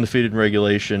still undefeated in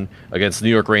regulation against the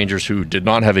New York Rangers, who did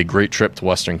not have a great trip to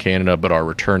Western Canada, but are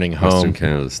returning home. Western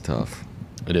Canada's tough.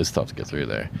 It is tough to get through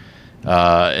there.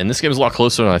 And this game is a lot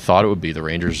closer than I thought it would be. The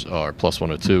Rangers are plus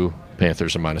 102.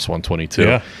 Panthers are minus 122.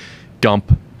 Yeah.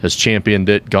 Gump has championed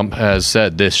it. Gump has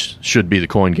said this should be the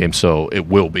coin game, so it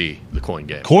will be the coin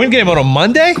game. Coin game on a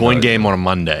Monday? Coin game on a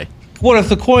Monday. What if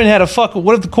the coin had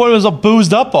what if the coin was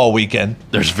boozed up all weekend?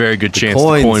 There's a very good chance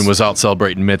coins- the coin was out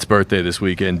celebrating Mitt's birthday this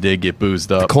weekend, did get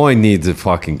boozed up. Coin needs a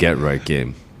fucking get right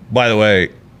game. By the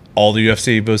way, all the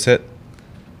UFC boosts hit?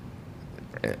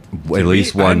 At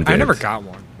least one did. I never got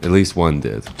one. At least one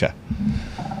did. Okay.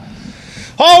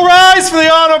 All rise for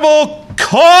the honorable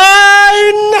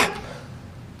coin!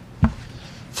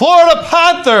 Florida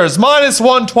Panthers minus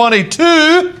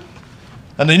 122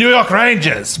 and the New York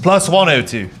Rangers plus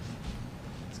 102.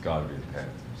 It's got to be the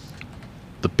Panthers.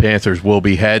 The Panthers will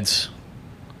be heads.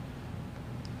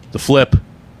 The flip,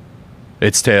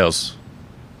 it's tails.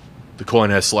 The coin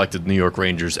has selected New York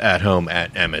Rangers at home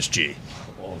at MSG.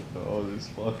 Oh no, this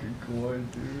fucking coin,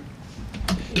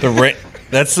 dude.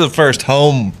 That's the first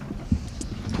home.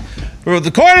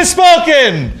 The coin is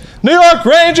spoken! New York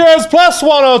Rangers plus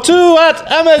 102 at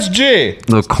MSG.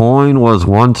 The coin was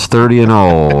once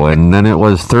 30-0, and then it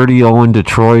was 30-0 in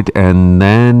Detroit, and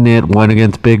then it went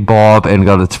against Big Bob and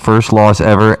got its first loss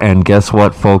ever. And guess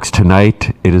what, folks?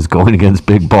 Tonight it is going against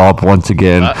Big Bob once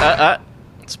again.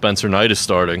 Spencer Knight is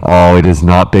starting. Oh, it is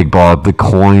not Big Bob. The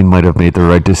coin might have made the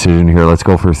right decision here. Let's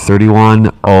go for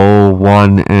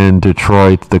 31-0-1 in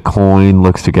Detroit. The coin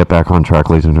looks to get back on track,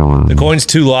 ladies and gentlemen. The coin's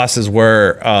 2 losses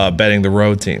were betting the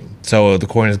road team. So the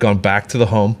coin has gone back to the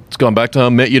home. It's gone back to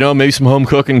home. You know, maybe some home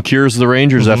cooking cures the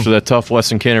Rangers after that tough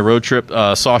Western Canada road trip.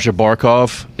 Sasha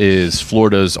Barkov is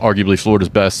arguably Florida's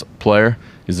best player.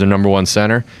 He's their number 1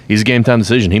 center. He's a game time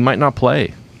decision. He might not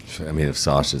play. I mean, if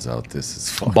Sasha's out, this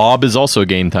is fucking... Bob is also a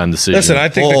game time decision. Listen, I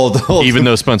think Hold. even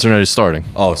though Spencer Knight is starting.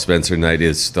 Oh, Spencer Knight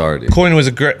is starting.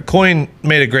 the coin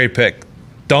made a great pick.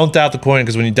 Don't doubt the coin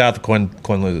because when you doubt the coin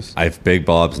loses. If Big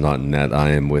Bob's not in net, I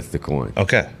am with the coin.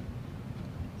 Okay.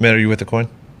 Matt, are you with the coin?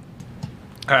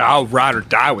 I'll ride or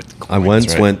die with the coin. I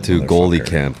once right, went to goalie motherfucker.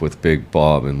 camp with Big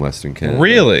Bob in Western Canada.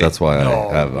 Really? That's why No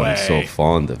I'm so way.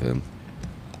 fond of him.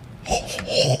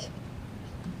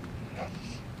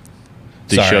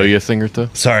 Did he Sorry. show you a thing or two?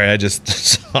 Sorry, I just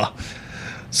saw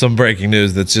some breaking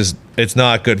news it's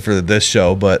not good for this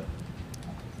show, but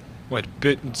What?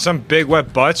 Some big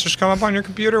wet butts just come up on your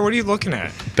computer? What are you looking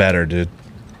at? Better, dude.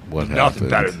 What Nothing happened?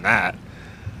 better than that.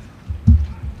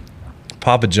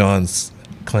 Papa John's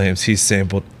claims he's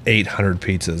sampled 800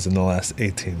 pizzas in the last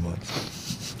 18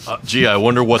 months. Gee, I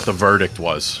wonder what the verdict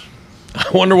was. I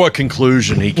wonder what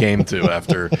conclusion he came to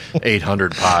after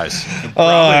 800 pies.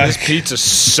 Probably this pizza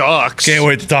sucks. Can't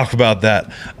wait to talk about that.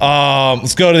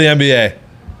 Let's go to the NBA.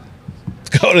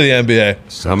 Let's go to the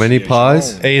NBA. How many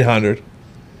pies? 800.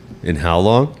 In how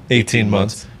long? 18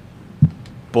 months.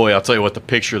 Boy, I'll tell you what, the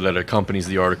picture that accompanies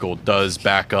the article does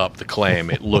back up the claim.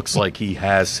 It looks like he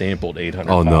has sampled 800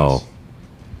 Oh, pies. no.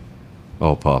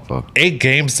 Oh, Papa. 8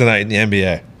 games tonight in the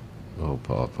NBA. Oh,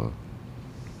 Papa.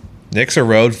 Knicks are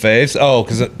road faves. Oh,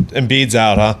 because Embiid's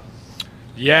out, huh?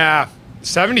 Yeah.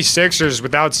 76ers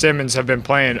without Simmons have been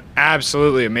playing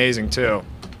absolutely amazing, too.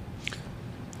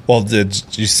 Well,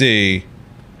 did you see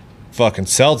fucking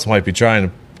Celtics might be trying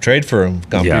to trade for him?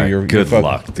 Gumpy? Yeah, You're good fucking-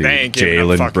 luck, dude. They ain't giving up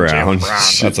Jalen fucking Brown. Jalen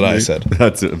Brown. That's what I said.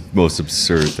 That's the most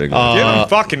absurd thing. Give him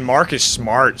fucking Marcus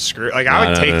Smart. Screw. Like, I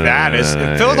would take that as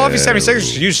Philadelphia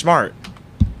 76ers use Smart.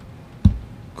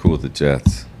 Cool with the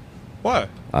Jets. What?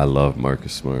 I love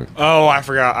Marcus Smart. Oh, I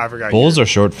forgot. Bulls are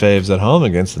short faves at home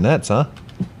against the Nets, huh?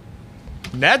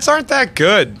 Nets aren't that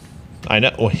good. I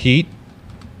know. Well, Heat.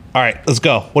 All right, let's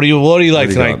go. What do you like What do you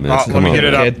tonight? got, Mitch? Let me Come get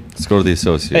on, it up. Kid? Let's go to the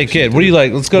association. Hey, kid, what do you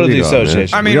like? Let's go to What do the you got, man?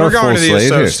 association. I mean, We got we're a going full to the slate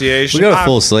here. association. We got a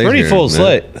full slate Pretty here, full man.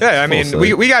 slate. Yeah, I Full mean,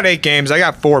 slate. we got 8 games. I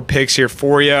got 4 picks here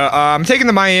for you. I'm taking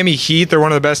the Miami Heat. They're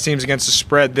one of the best teams against the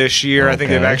spread this year. I think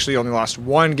they've Okay. actually only lost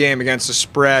 1 game against the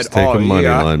spread. Let's take all a money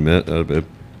year. line, Mitt.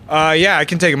 Yeah, I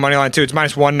can take a money line too. It's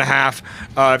 -1.5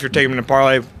 if you're taking them in a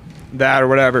parlay, that or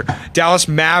whatever. Dallas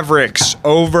Mavericks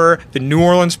over the New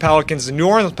Orleans Pelicans. The New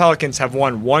Orleans Pelicans have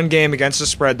won 1 game against the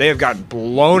spread. They have gotten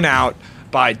blown out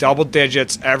by double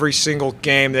digits every single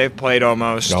game they've played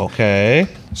almost. Okay.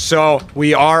 So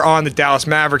we are on the Dallas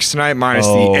Mavericks tonight, minus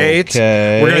the 8.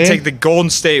 Okay. We're going to take the Golden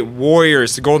State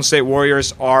Warriors. The Golden State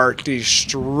Warriors are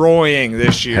destroying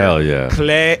this year. Hell yeah.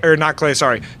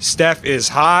 Steph is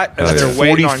hot. Hell They're yeah.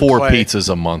 waiting on 44 Clay. pizzas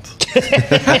a month.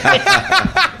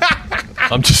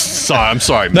 I'm just sorry. I'm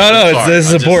sorry. No, I'm no, sorry. this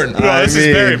is important. No, this is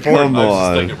very important. Come I was just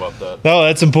on. thinking about that. No,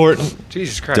 that's important.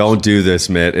 Jesus Christ. Don't do this,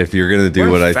 Mitt. If you're gonna do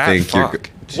What a what I fat think you're, fuck.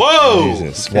 Whoa!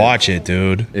 Jesus, watch it,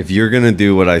 dude. if you're gonna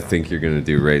do what I think you're gonna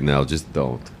do right now, just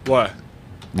don't. What?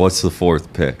 What's the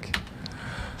 4th pick?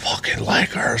 Fucking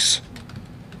Lakers.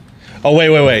 Oh,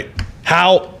 wait.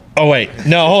 How? Oh, wait.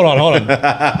 No, hold on.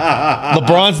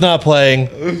 LeBron's not playing,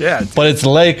 Yeah. but it's the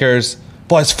Lakers.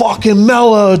 But it's fucking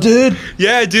Melo, dude.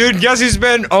 Yeah, dude. Guess who's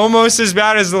been almost as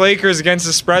bad as the Lakers against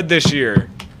the spread this year?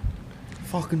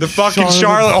 The fucking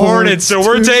Charlotte Hornets. So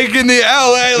we're taking the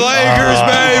LA Lakers,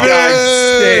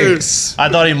 baby. I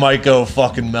thought he might go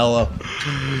fucking Melo.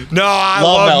 No, I Love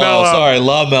love Melo. Melo. Sorry,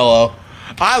 love Melo.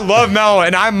 I love Melo,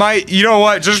 and I might. You know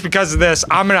what? Just because of this,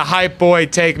 I'm gonna hype boy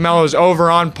take Melo's over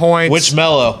on points. Which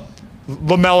Melo?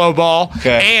 LaMelo Ball.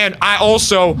 Okay. And I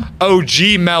also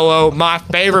OG Melo, my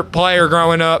favorite player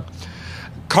growing up.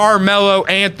 Carmelo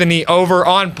Anthony over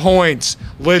on points.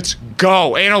 Let's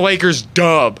go. And a Lakers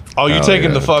dub. Oh, you Oh,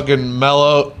 taking yeah. the fucking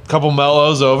Melo? Couple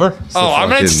Melos over? Oh, I'm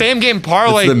fucking- at same game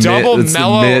parlay. It's the Double Mitt- it's the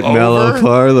Melo Mitt Melo over.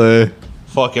 parlay.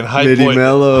 Fucking hype Mitty boy.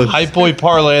 Melos. Hype boy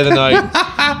parlay of the night.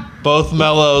 Both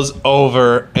Melos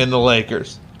over in the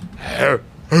Lakers.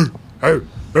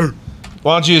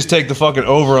 Why don't you just take the fucking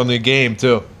over on the game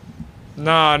too?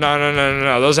 No.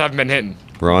 Those haven't been hitting.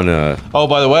 We're on a Oh,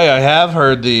 by the way, I have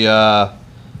heard the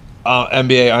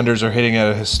NBA unders are hitting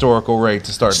at a historical rate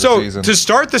to start the So season. to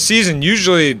start the season,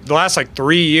 usually the last like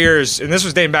 3 years, and this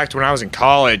was dating back to when I was in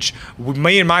college.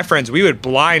 Me and my friends, we would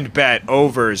blind bet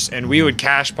overs, and we would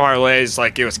cash parlays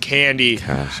like it was candy.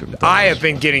 Cash and I have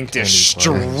been getting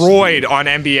destroyed on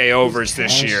NBA overs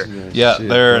this year. yeah,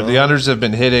 they're the unders have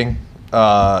been hitting.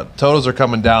 Totals are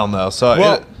coming down though, so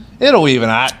Well- it'll even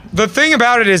out. The thing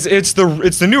about it is, it's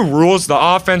the new rules, the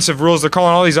offensive rules. They're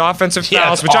calling all these offensive Yeah,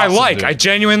 fouls, it's which I awesome, like. dude. I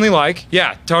genuinely like.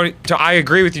 Yeah, Tony. I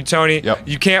agree with you, Tony. Yep.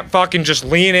 You can't fucking just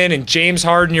lean in and James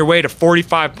Harden your way to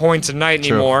 45 points a night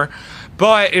True. anymore.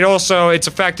 But it's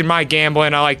affected my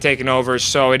gambling. I like taking overs,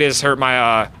 so it has hurt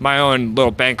my my own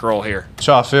little bankroll here.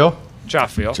 Shaw feel? Shaw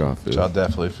feel. drop it. Shaw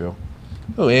definitely feel.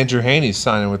 Oh, Andrew Haney's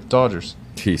signing with the Dodgers.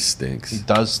 He stinks. He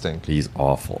does stink. He's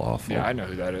awful. Yeah, I know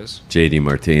who that is. JD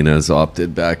Martinez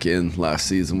opted back in last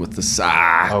season with the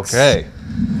Sox. Okay.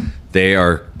 They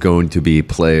are going to be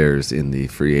players in the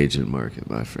free agent market,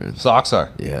 my friend. Sox are.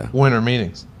 Yeah. Winter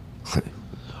meetings.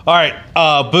 All right.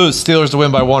 Boost. Steelers to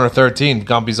win by 1 or 13.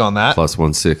 Gumpy's on that. Plus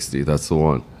 160. That's the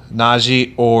one.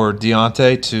 Najee or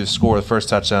Deontay to score the first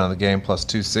touchdown of the game plus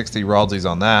 260. Raldsey's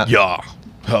on that. Yeah.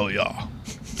 Hell yeah.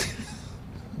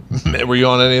 Were you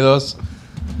on any of those?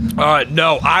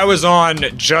 No, I was on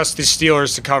just the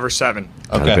Steelers to cover 7.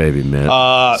 Okay. Baby, Mitt.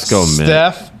 Let's go, Mitt.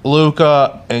 Steph,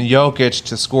 Luka, and Jokic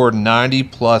to score 90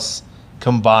 plus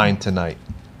combined tonight.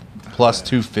 Plus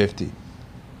 250.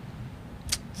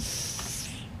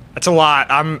 That's a lot.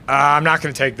 I'm not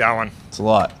going to take that one. It's a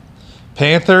lot.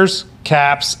 Panthers,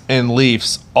 Caps, and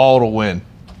Leafs all to win.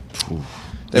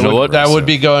 You know what? That would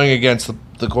be going against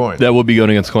the coin. That would be going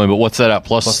against coin, but what's that at?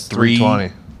 Plus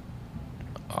 320.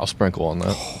 I'll sprinkle on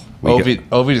that.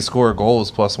 Ovi to score a goal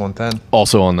is plus 110.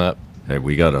 Also on that. Hey,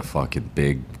 we got a fucking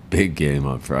big game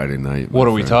on Friday night. What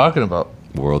are we talking about?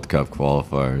 World Cup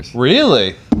qualifiers.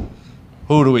 Really?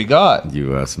 Who do we got?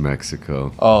 U.S.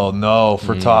 Mexico. Oh no,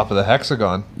 for top of the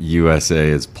hexagon. USA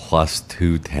is plus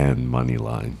 210 money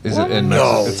line. Is it in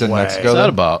Mexico? It's in way. Mexico. What's that then?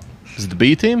 about? Is it the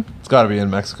B team? It's got to be in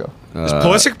Mexico. Is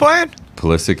Pulisic playing?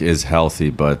 Pulisic is healthy,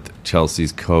 but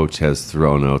Chelsea's coach has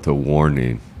thrown out a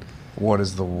warning. What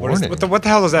is the warning? What the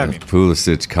hell does that mean? If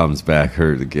Pulisic comes back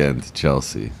hurt again to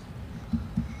Chelsea,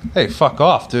 Hey, fuck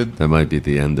off, dude. that might be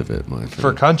the end of it, my friend.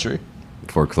 For country.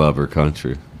 For club or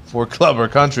country. For club or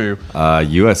country.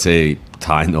 USA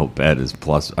tie no bet is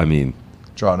plus,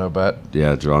 Draw no bet.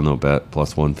 yeah, draw no bet,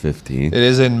 plus 115. It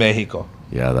is in Mexico.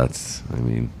 Yeah, that's,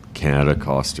 Canada,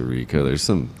 Costa Rica. There's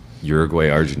some Uruguay,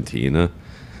 Argentina.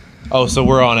 Oh, so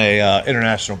we're on a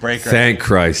international break right Thank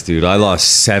Christ, dude. I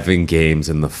lost 7 games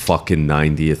in the fucking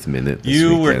 90th minute. This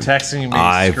You were weekend. texting me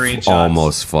I've screenshots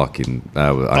almost fucking.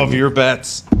 of your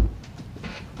bets.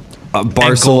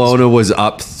 Barcelona was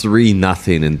up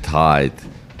 3-0 and tied.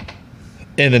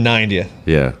 In the 90th.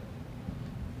 Yeah.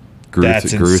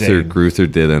 That's insane.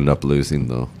 Gruther did end up losing,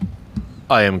 though.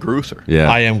 I am Gruther. Yeah.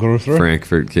 I am Gruther.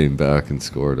 Frankfurt came back and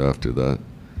scored after that.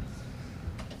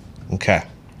 Okay.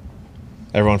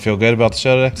 Everyone feel good about the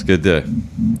show today? It's a good day.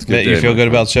 It's a good Mitt, you day, feel my good friend.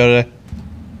 about the show today?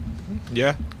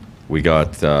 Yeah. We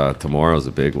got tomorrow's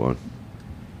a big one.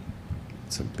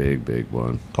 It's a big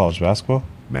one. College basketball?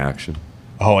 Maction.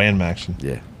 Oh, and Maction.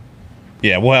 Yeah.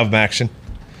 Yeah, we'll have Maction.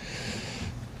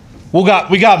 We got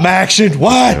Maction.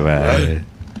 What? Right.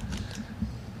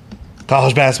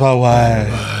 College basketball.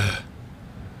 What?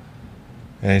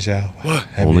 NHL. What?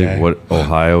 Only what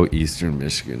Ohio, Eastern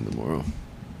Michigan tomorrow.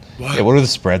 Yeah, what are the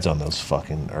spreads on those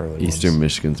fucking early Eastern ones?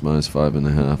 Michigan's minus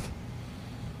 5.5.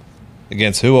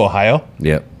 Against who? Ohio?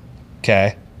 Yep.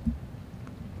 Okay.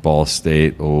 Ball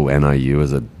State. Oh, NIU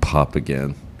is a pup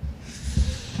again.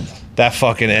 That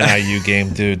fucking NIU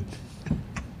game, dude.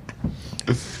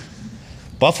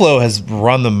 Buffalo has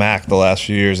run the MAC the last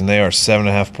few years, and they are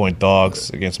 7.5-point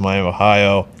dogs against Miami,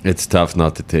 Ohio. It's tough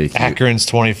not to take. Akron's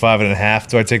 25.5.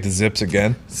 Do I take the Zips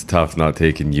again? It's tough not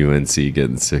taking UNC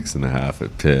getting 6.5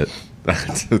 at Pitt.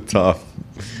 That's a tough.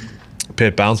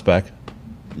 Pitt bounce back.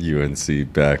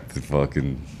 UNC back to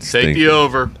fucking. Take stinking. the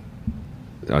over.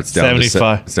 No, it's down to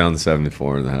 75. It's down to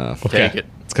 74.5. Take it.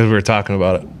 It's because we were talking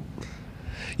about it.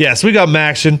 Yeah, so we got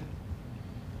Maction.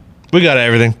 We got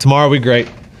everything. Tomorrow will be great.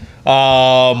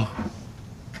 Man,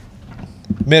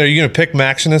 are you going to pick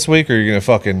Maction this week, or are you going to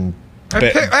fucking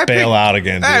bail out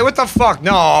again? Hey, dude? what the fuck?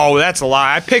 No, that's a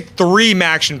lie. I picked 3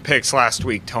 Maction picks last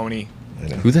week, Tony.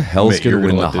 Who the hell's Mate, you're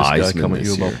going to win let the this guy Heisman come at this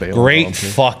you year? about bailing Great out, too.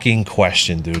 fucking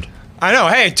question, dude. I know.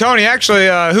 Hey, Tony, actually,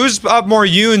 who's up more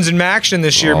Yuns and Maction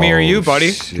this year, me or you,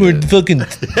 buddy? Shit. We're fucking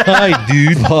tied,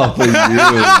 dude. Papa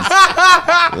Ewins.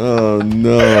 Oh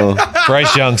no!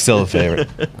 Bryce Young's still a favorite.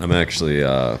 I'm actually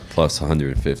plus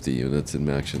 150 units in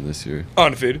Maction this year.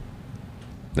 Undefeated.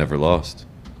 Never lost.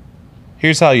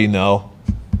 Here's how you know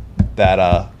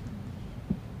that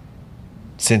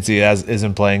Cincy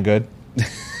isn't playing good.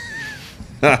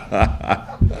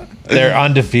 They're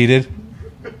undefeated.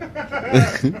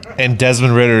 And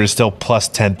Desmond Ritter is still plus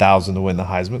 10,000 to win the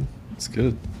Heisman. It's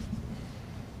good.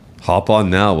 Hop on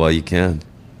now while you can.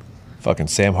 Fucking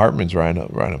Sam Hartman's riding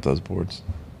up those boards.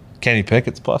 Kenny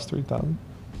Pickett's plus 3,000.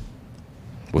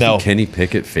 No. Wasn't Kenny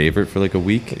Pickett favorite for like a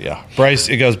week? Yeah.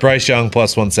 It goes Bryce Young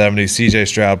plus 170, CJ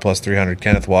Stroud plus 300,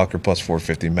 Kenneth Walker plus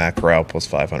 450, Matt Corral plus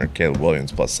 500, Caleb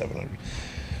Williams plus 700.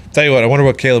 Tell you what, I wonder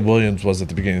what Caleb Williams was at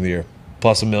the beginning of the year.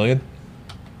 Plus $1 million?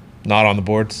 Not on the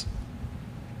boards?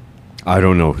 I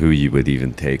don't know who you would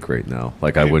even take right now.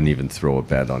 Like, I wouldn't even throw a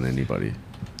bet on anybody.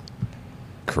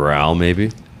 Corral,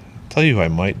 maybe? Tell you who I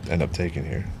might end up taking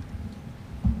here.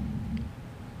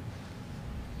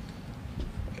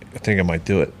 I think I might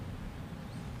do it.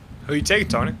 Who you taking,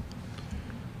 Tony?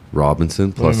 Robinson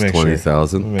Let me plus make sure.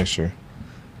 20,000. Let me make sure.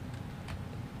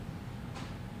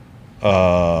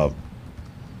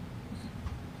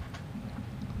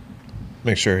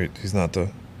 Make sure he's not the.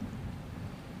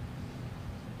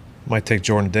 Might take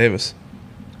Jordan Davis.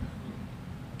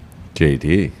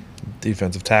 JD.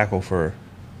 defensive tackle for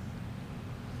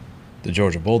the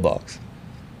Georgia Bulldogs.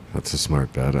 That's a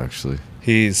smart bet, actually.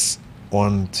 He's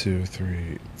 1, 2,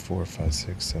 3, 4, 5,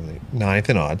 6, 7, 8, 9th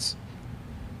in odds.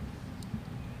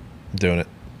 I'm doing it.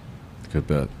 Good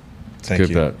bet. Thank Good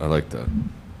you. bet. I like that.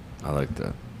 I like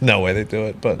that. No way they do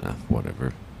it, but Nah,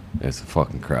 whatever. It's a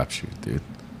fucking crapshoot, dude.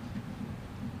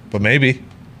 maybe.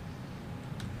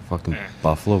 Fucking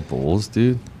Buffalo Bulls,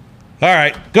 dude. All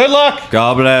right. Good luck.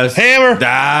 God bless. Hammer.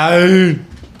 Down.